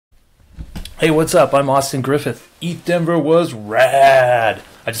Hey, what's up? I'm Austin Griffith. ETH Denver was rad.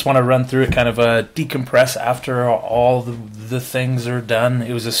 I just want to run through it, kind of decompress after all the things are done.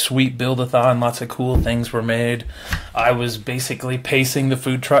 It was a sweet build-a-thon. Lots of cool things were made. I was basically pacing the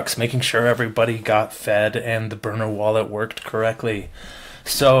food trucks, making sure everybody got fed and the burner wallet worked correctly.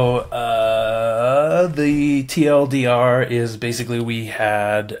 So the TLDR is basically we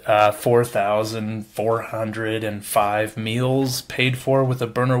had 4,405 meals paid for with a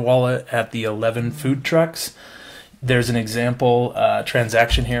burner wallet at the 11 food trucks. There's an example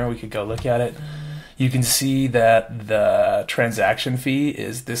transaction here. We could go look at it. You can see that the transaction fee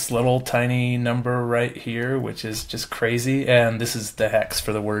is this little tiny number right here, which is just crazy. And this is the hex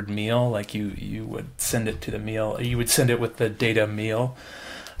for the word meal. Like you would send it to the meal. You would send it with the data meal.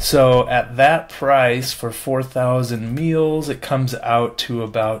 So at that price for 4,000 meals, it comes out to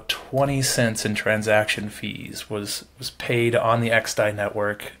about 20 cents in transaction fees was paid on the xDai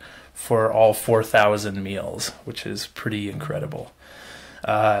network for all 4,000 meals, which is pretty incredible.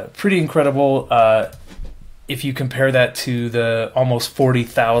 If you compare that to the almost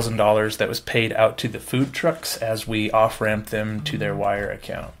 $40,000 that was paid out to the food trucks as we off-ramped them to their Wire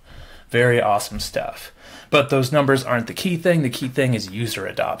account. Very awesome stuff. But those numbers aren't the key thing. The key thing is user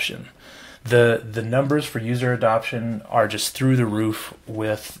adoption. The numbers for user adoption are just through the roof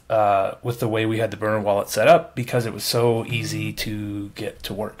with the way we had the burner wallet set up, because it was so easy to get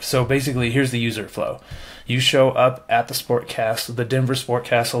to work. So basically, here's the user flow. You show up at the Denver Sport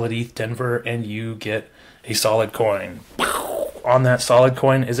Castle at ETH Denver, and you get a solid coin. On that solid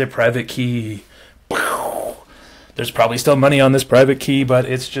coin is a private key. There's probably still money on this private key, but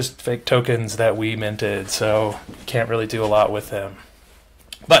it's just fake tokens that we minted, so you can't really do a lot with them.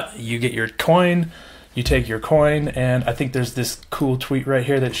 But you get your coin, you take your coin, and I think there's this cool tweet right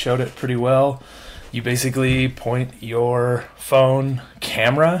here that showed it pretty well. You basically point your phone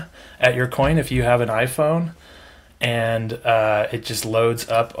camera at your coin if you have an iPhone, and it just loads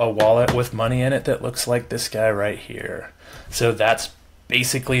up a wallet with money in it that looks like this guy right here. So that's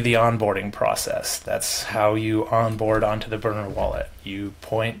basically the onboarding process. That's how you onboard onto the burner wallet. You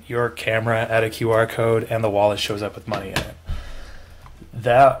point your camera at a QR code and the wallet shows up with money in it.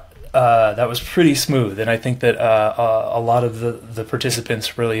 That was pretty smooth, and I think that a lot of the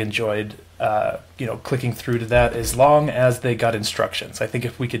participants really enjoyed clicking through to that, as long as they got instructions. I think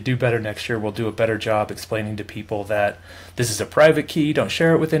if we could do better next year, we'll do a better job explaining to people that this is a private key, don't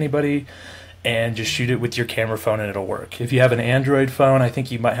share it with anybody, and just shoot it with your camera phone and it'll work. If you have an Android phone, I think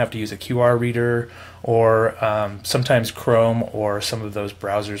you might have to use a QR reader, or sometimes Chrome or some of those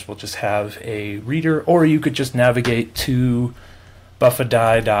browsers will just have a reader, or you could just navigate to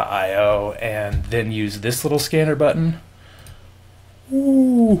buffadai.io and then use this little scanner button.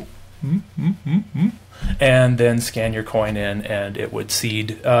 Ooh. And then scan your coin in and it would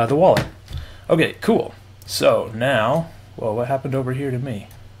seed the wallet. Okay, cool. So now, well, what happened over here to me?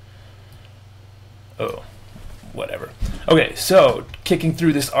 Oh, whatever. Okay, so kicking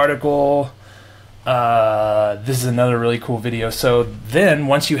through this article, this is another really cool video. So then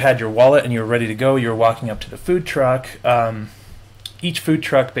once you had your wallet and you were ready to go, you're walking up to the food truck. Each food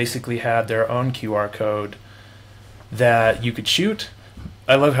truck basically had their own QR code that you could shoot.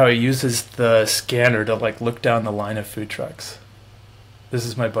 I love how he uses the scanner to look down the line of food trucks. This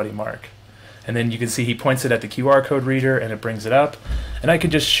is my buddy Mark. And then you can see he points it at the QR code reader and it brings it up. And I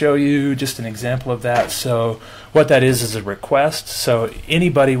can just show you just an example of that. So what that is a request. So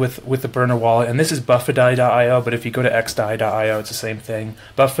anybody with the burner wallet, and this is buffadai.io, but if you go to xdai.io, it's the same thing.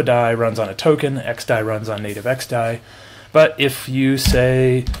 Buffadai runs on a token, xDai runs on native xDai. But if you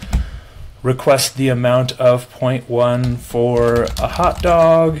say request the amount of 0.1 for a hot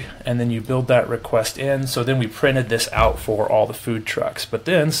dog, and then you build that request in. So then we printed this out for all the food trucks. But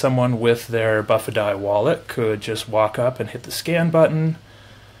then someone with their Buffadai wallet could just walk up and hit the scan button,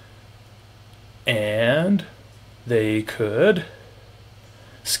 and they could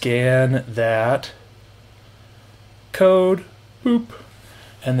scan that code, boop,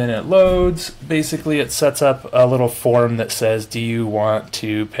 and then it loads. Basically, it sets up a little form that says, do you want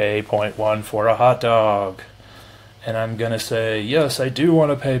to pay 0.1 for a hot dog? And I'm going to say, yes, I do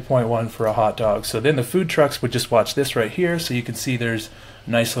want to pay 0.1 for a hot dog. So then the food trucks would just watch this right here. So you can see there's a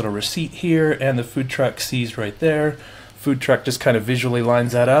nice little receipt here, and the food truck sees right there. Food truck just kind of visually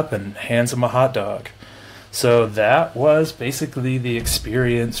lines that up and hands them a hot dog. So that was basically the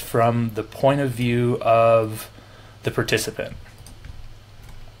experience from the point of view of the participant.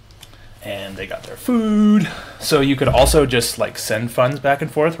 And they got their food. So you could also just send funds back and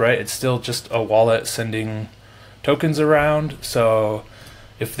forth, right? It's still just a wallet sending tokens around. So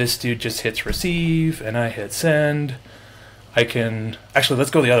if this dude just hits receive and I hit send, I can, actually,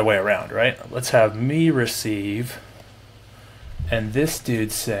 let's go the other way around, right? Let's have me receive and this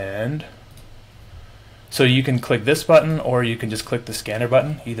dude send. So you can click this button or you can just click the scanner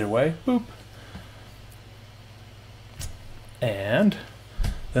button, either way. Boop. And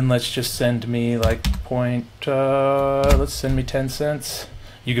then let's just send me like let's send me 10 cents.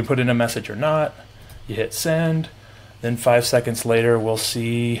 You can put in a message or not. You hit send. Then 5 seconds later, we'll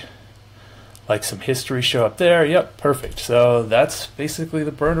see like some history show up there. Yep, perfect. So that's basically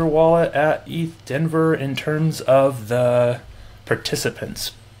the burner wallet at ETH Denver in terms of the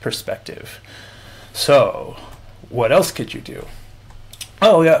participants' perspective. So what else could you do?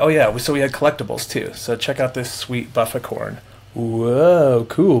 Oh yeah. So we had collectibles too. So check out this sweet Bufficorn. Whoa,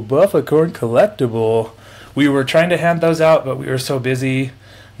 cool Bufficorn collectible. We were trying to hand those out, but we were so busy.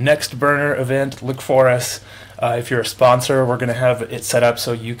 Next burner event, look for us. If you're a sponsor, we're going to have it set up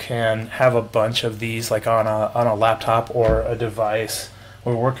so you can have a bunch of these like on a laptop or a device.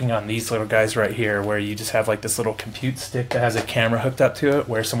 We're working on these little guys right here where you just have like this little compute stick that has a camera hooked up to it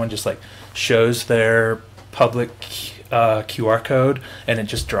where someone just like shows their public QR code and it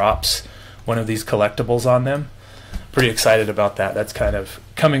just drops one of these collectibles on them. Pretty excited about that. That's kind of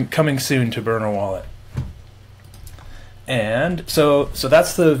coming soon to Burner Wallet. And so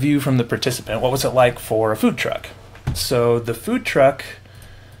that's the view from the participant. What was it like for a food truck? So the food truck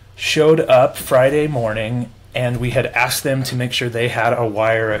showed up Friday morning, and we had asked them to make sure they had a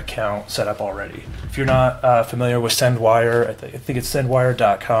Wire account set up already. If you're not familiar with SendWire, I think it's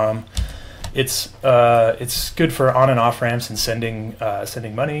sendwire.com. It's good for on and off ramps and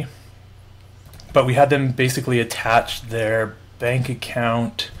sending money. But we had them basically attach their bank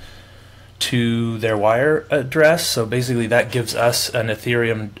account to their Wire address. So basically that gives us an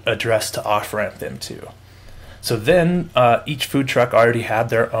Ethereum address to off-ramp them to. So then each food truck already had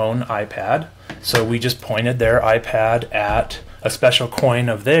their own iPad. So we just pointed their iPad at a special coin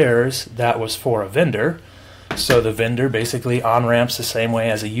of theirs that was for a vendor. So the vendor basically on-ramps the same way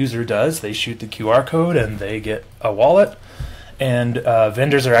as a user does. They shoot the QR code and they get a wallet. And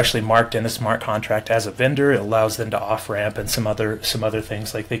vendors are actually marked in the smart contract as a vendor. It allows them to off-ramp and some other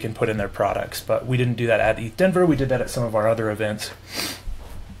things like they can put in their products. But we didn't do that at ETH Denver. We did that at some of our other events.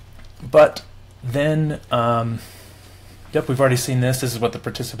 But then, yep, we've already seen this. This is what the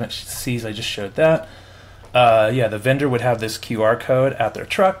participant sees. I just showed that. Yeah, the vendor would have this QR code at their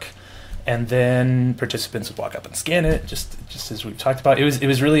truck, and then participants would walk up and scan it, just as we've talked about. It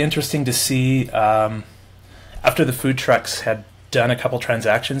was really interesting to see after the food trucks had done a couple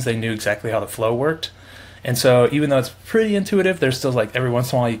transactions, they knew exactly how the flow worked. And so even though it's pretty intuitive, there's still like every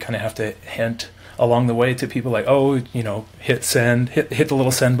once in a while you kind of have to hint along the way to people like, oh, you know, hit send, hit the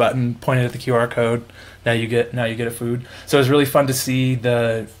little send button, point it at the QR code. Now you get a food. So it was really fun to see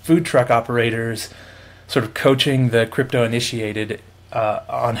the food truck operators sort of coaching the crypto initiated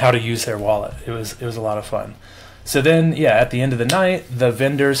on how to use their wallet. It was a lot of fun. So then, yeah, at the end of the night, the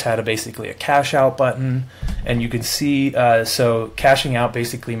vendors had basically a cash out button, and you can see, so cashing out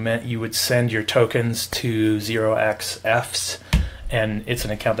basically meant you would send your tokens to 0xFs, and it's an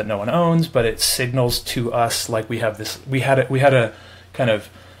account that no one owns, but it signals to us like we have this. We had a kind of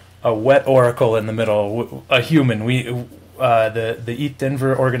a wet oracle in the middle, a human. The ETH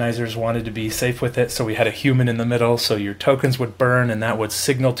Denver organizers wanted to be safe with it, so we had a human in the middle, so your tokens would burn, and that would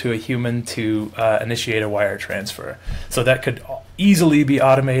signal to a human to initiate a wire transfer. So that could easily be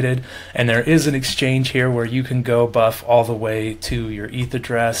automated, and there is an exchange here where you can go buff all the way to your ETH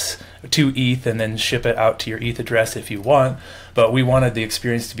address, to ETH, and then ship it out to your ETH address if you want. But we wanted the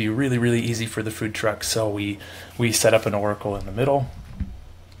experience to be really, really easy for the food truck, so we set up an oracle in the middle.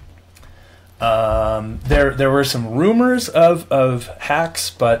 There were some rumors of hacks,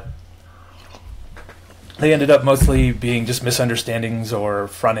 but they ended up mostly being just misunderstandings or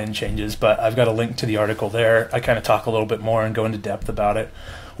front-end changes. But I've got a link to the article there. I kind of talk a little bit more and go into depth about it.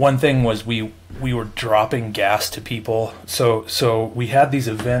 One thing was we were dropping gas to people. So we had these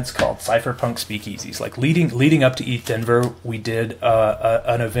events called Cypherpunk Speakeasies. Like leading up to ETH Denver, we did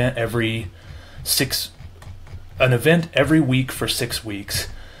an event every week for 6 weeks.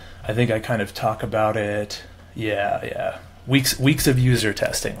 I think I kind of talk about it. Yeah. Weeks of user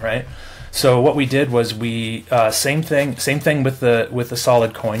testing, right? So what we did was we same thing with the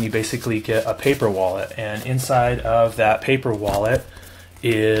solid coin. You basically get a paper wallet, and inside of that paper wallet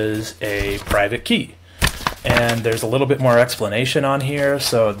is a private key. And there's a little bit more explanation on here,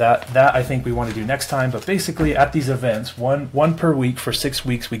 so that I think we want to do next time. But basically, at these events, one per week for 6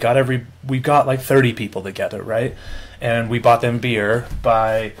 weeks, we got like 30 people together, right? And we bought them beer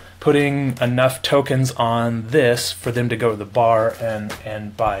by putting enough tokens on this for them to go to the bar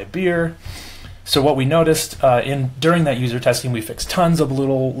and buy beer. So what we noticed during that user testing, we fixed tons of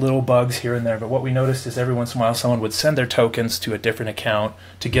little bugs here and there. But what we noticed is every once in a while, someone would send their tokens to a different account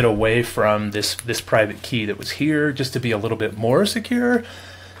to get away from this private key that was here, just to be a little bit more secure.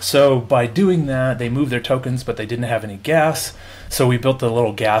 So by doing that, they moved their tokens, but they didn't have any gas. So we built a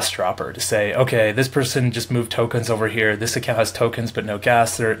little gas dropper to say, okay, this person just moved tokens over here. This account has tokens but no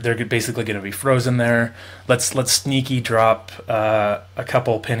gas. They're basically going to be frozen there. Let's sneaky drop a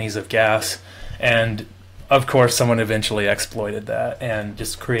couple pennies of gas. And of course, someone eventually exploited that and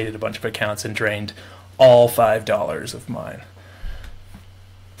just created a bunch of accounts and drained all $5 of mine.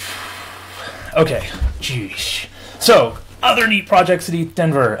 Okay, geesh. So, other neat projects at ETH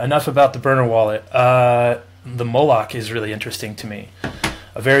Denver. Enough about the burner wallet. The Moloch is really interesting to me.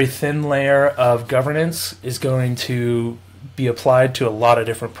 A very thin layer of governance is going to be applied to a lot of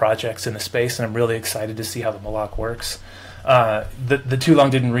different projects in the space, and I'm really excited to see how the Moloch works. The too long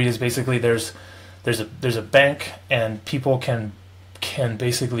didn't read is basically there's a bank, and people can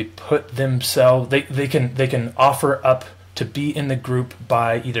basically put themselves, they can offer up to be in the group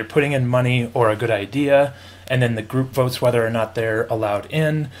by either putting in money or a good idea, and then the group votes whether or not they're allowed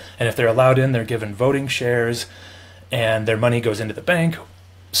in. And if they're allowed in, they're given voting shares, and their money goes into the bank.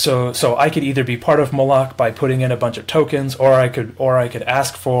 So I could either be part of Moloch by putting in a bunch of tokens, or I could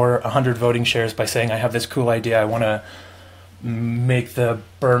ask for 100 voting shares by saying I have this cool idea. I want to make the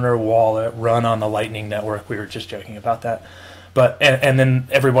burner wallet run on the Lightning Network. We were just joking about that. But and then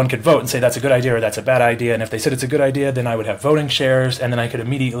everyone could vote and say that's a good idea or that's a bad idea. And if they said it's a good idea, then I would have voting shares, and then I could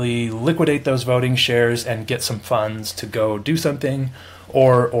immediately liquidate those voting shares and get some funds to go do something,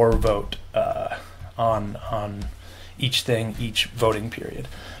 or vote on each thing, each voting period.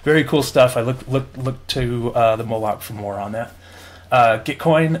 Very cool stuff. I look to the Moloch for more on that.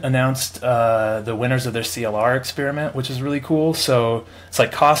 Gitcoin announced the winners of their CLR experiment, which is really cool. So it's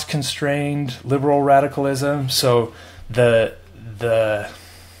like cost-constrained liberal radicalism. So the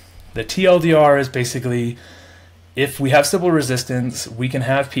TLDR is basically, if we have civil resistance, we can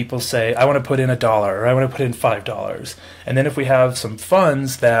have people say, I want to put in $1 or I want to put in $5. And then if we have some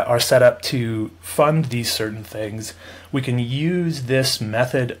funds that are set up to fund these certain things, we can use this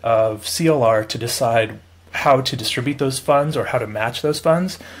method of CLR to decide how to distribute those funds or how to match those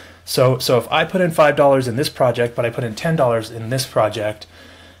funds. So if I put in $5 in this project, but I put in $10 in this project,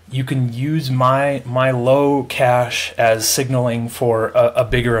 you can use my low cash as signaling for a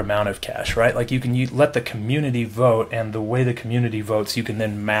bigger amount of cash, right? Like you can let the community vote, and the way the community votes, you can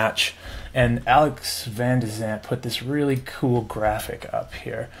then match. And Alex Van de Zandt put this really cool graphic up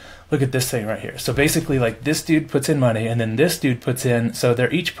here. Look at this thing right here. So basically, like, this dude puts in money, and then this dude puts in, so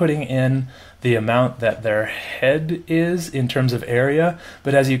they're each putting in the amount that their head is in terms of area.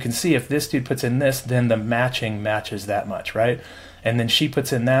 But as you can see, if this dude puts in this, then the matching matches that much, right? And then she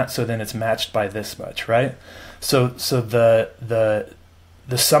puts in that, so then it's matched by this much, right? So the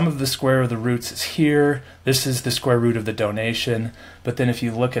sum of the square of the roots is here. This is the square root of the donation. But then if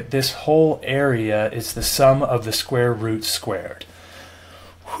you look at this whole area, it's the sum of the square root squared.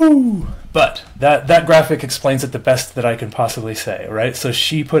 Whew. But that graphic explains it the best that I can possibly say, right? So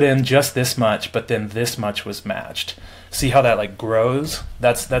she put in just this much, but then this much was matched. See how that like grows?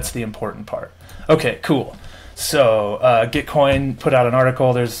 That's the important part. Okay, cool. So Gitcoin put out an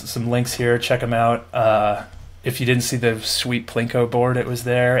article. There's some links here. Check them out. If you didn't see the sweet Plinko board, it was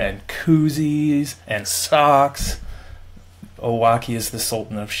there, and koozies and socks. Owaki is the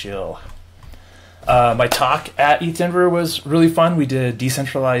Sultan of Shill. My talk at ETH Denver was really fun. We did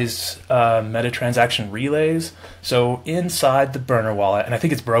decentralized meta-transaction relays. So inside the burner wallet, and I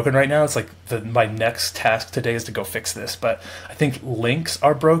think it's broken right now. It's like my next task today is to go fix this. But I think links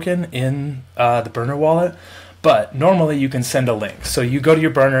are broken in the burner wallet. But normally you can send a link. So you go to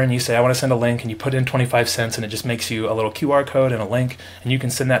your burner and you say, I want to send a link, and you put in 25 cents, and it just makes you a little QR code and a link, and you can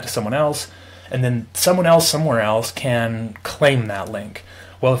send that to someone else. And then someone else somewhere else can claim that link.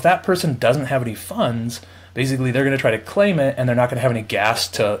 Well, if that person doesn't have any funds, basically they're going to try to claim it, and they're not going to have any gas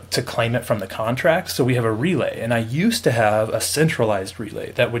to claim it from the contract. So we have a relay. And I used to have a centralized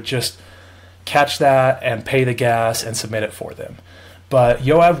relay that would just catch that and pay the gas and submit it for them. But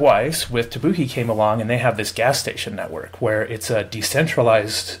Yoav Weiss with Tabuhi came along, and they have this gas station network where it's a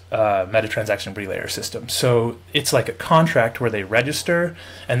decentralized meta-transaction relayer system. So it's like a contract where they register,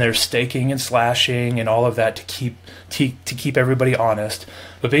 and they're staking and slashing and all of that to keep everybody honest.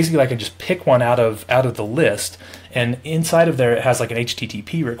 But basically, I can just pick one out of the list, and inside of there it has like an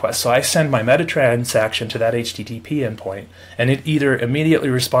HTTP request. So I send my meta transaction to that HTTP endpoint, and it either immediately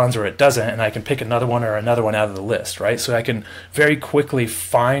responds or it doesn't, and I can pick another one or another one out of the list, right? So I can very quickly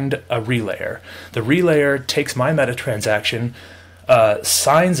find a relayer. The relayer takes my meta transaction,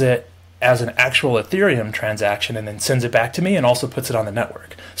 signs it as an actual Ethereum transaction and then sends it back to me and also puts it on the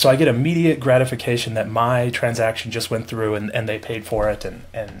network. So I get immediate gratification that my transaction just went through and they paid for it.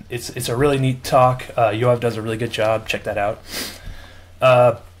 And it's a really neat talk. Yoav does a really good job. Check that out.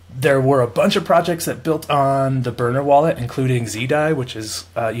 There were a bunch of projects that built on the burner wallet, including xDai, which is,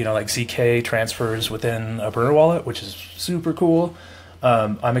 like ZK transfers within a burner wallet, which is super cool.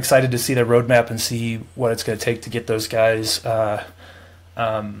 I'm excited to see their roadmap and see what it's going to take to get those guys, a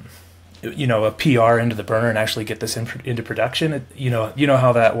PR into the burner and actually get this into production. You know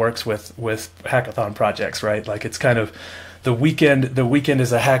how that works with hackathon projects, right? Like it's kind of the weekend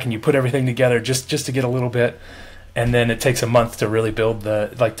is a hack and you put everything together just to get a little bit. And then it takes a month to really build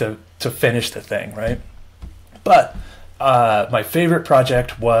to finish the thing, right? But my favorite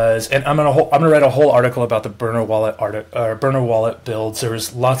project was, and I'm gonna write a whole article about the burner wallet builds. There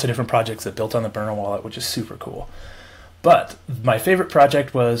was lots of different projects that built on the burner wallet, which is super cool. But my favorite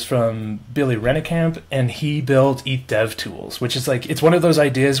project was from Billy Rennekamp, and he built ETH Dev Tools, which is like, it's one of those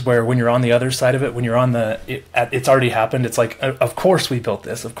ideas where when you're on the other side of it, when you're on it's already happened. It's like, of course we built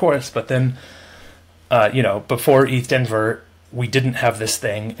this, of course, but then. Before ETH Denver, we didn't have this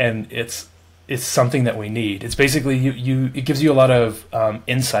thing, and it's something that we need. It's basically it gives you a lot of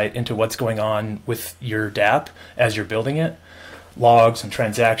insight into what's going on with your dApp as you're building it, logs and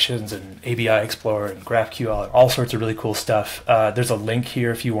transactions and ABI Explorer and GraphQL and all sorts of really cool stuff. There's a link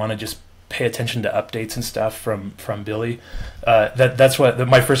here if you want to just pay attention to updates and stuff from Billy. That's what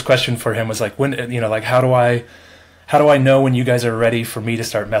my first question for him was like. How do I know when you guys are ready for me to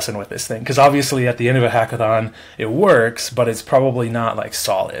start messing with this thing? Because obviously at the end of a hackathon, it works, but it's probably not like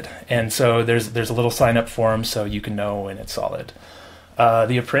solid. And so there's a little sign up form so you can know when it's solid.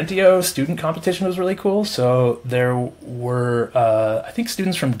 The Apprentio student competition was really cool. So there were, I think,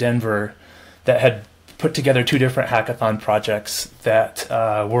 students from Denver that had put together 2 different hackathon projects that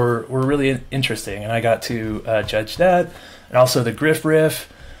were really interesting. And I got to judge that. And also the Griff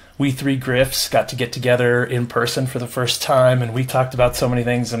Riff. We 3 Griffs got to get together in person for the first time, and we talked about so many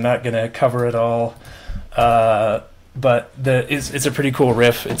things. I'm not going to cover it all, but it's a pretty cool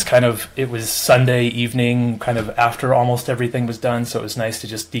riff. It was Sunday evening, kind of after almost everything was done, so it was nice to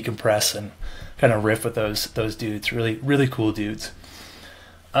just decompress and kind of riff with those dudes. Really, really cool dudes.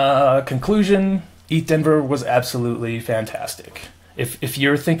 Conclusion: ETH Denver was absolutely fantastic. If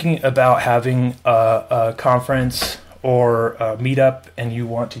you're thinking about having a conference or a meetup and you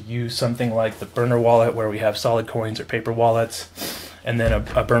want to use something like the burner wallet where we have solid coins or paper wallets, and then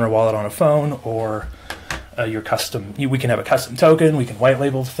a burner wallet on a phone, or we can have a custom token, we can white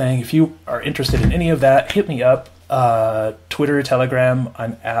label the thing. If you are interested in any of that, hit me up. Twitter, Telegram,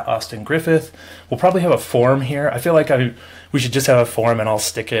 I'm at Austin Griffith. We'll probably have a forum here. I feel like we should just have a forum, and I'll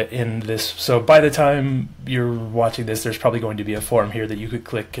stick it in this. So by the time you're watching this, there's probably going to be a forum here that you could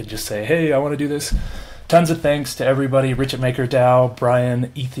click and just say, hey, I want to do this. Tons of thanks to everybody, Rich at MakerDAO, Brian,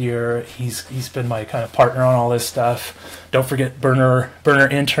 Ethier. He's been my kind of partner on all this stuff. Don't forget burner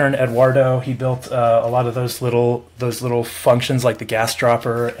intern Eduardo. He built a lot of those little functions like the gas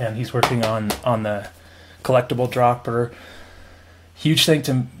dropper, and he's working on the collectible dropper. Huge thanks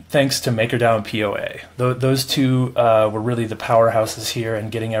to MakerDAO and POA. Those 2 were really the powerhouses here in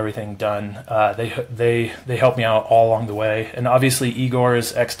getting everything done. They helped me out all along the way, and obviously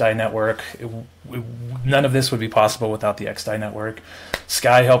Igor's xDai network. None of this would be possible without the xDai network.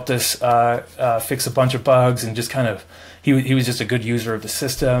 Sky helped us fix a bunch of bugs, and just kind of he was just a good user of the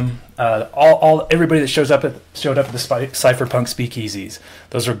system. Everybody that showed up at the Cypherpunk speakeasies,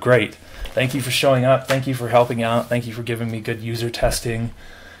 those are great. Thank you for showing up. Thank you for helping out. Thank you for giving me good user testing.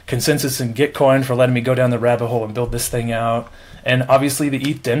 Consensus and Gitcoin for letting me go down the rabbit hole and build this thing out. And obviously the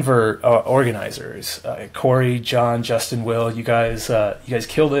ETH Denver organizers, Corey, John, Justin, Will, you guys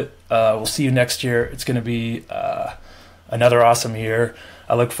killed it. We'll see you next year. It's going to be another awesome year.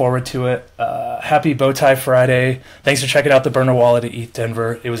 I look forward to it. Happy Bowtie Friday. Thanks for checking out the burner wallet at ETH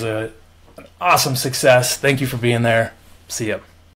Denver. It was an awesome success. Thank you for being there. See ya.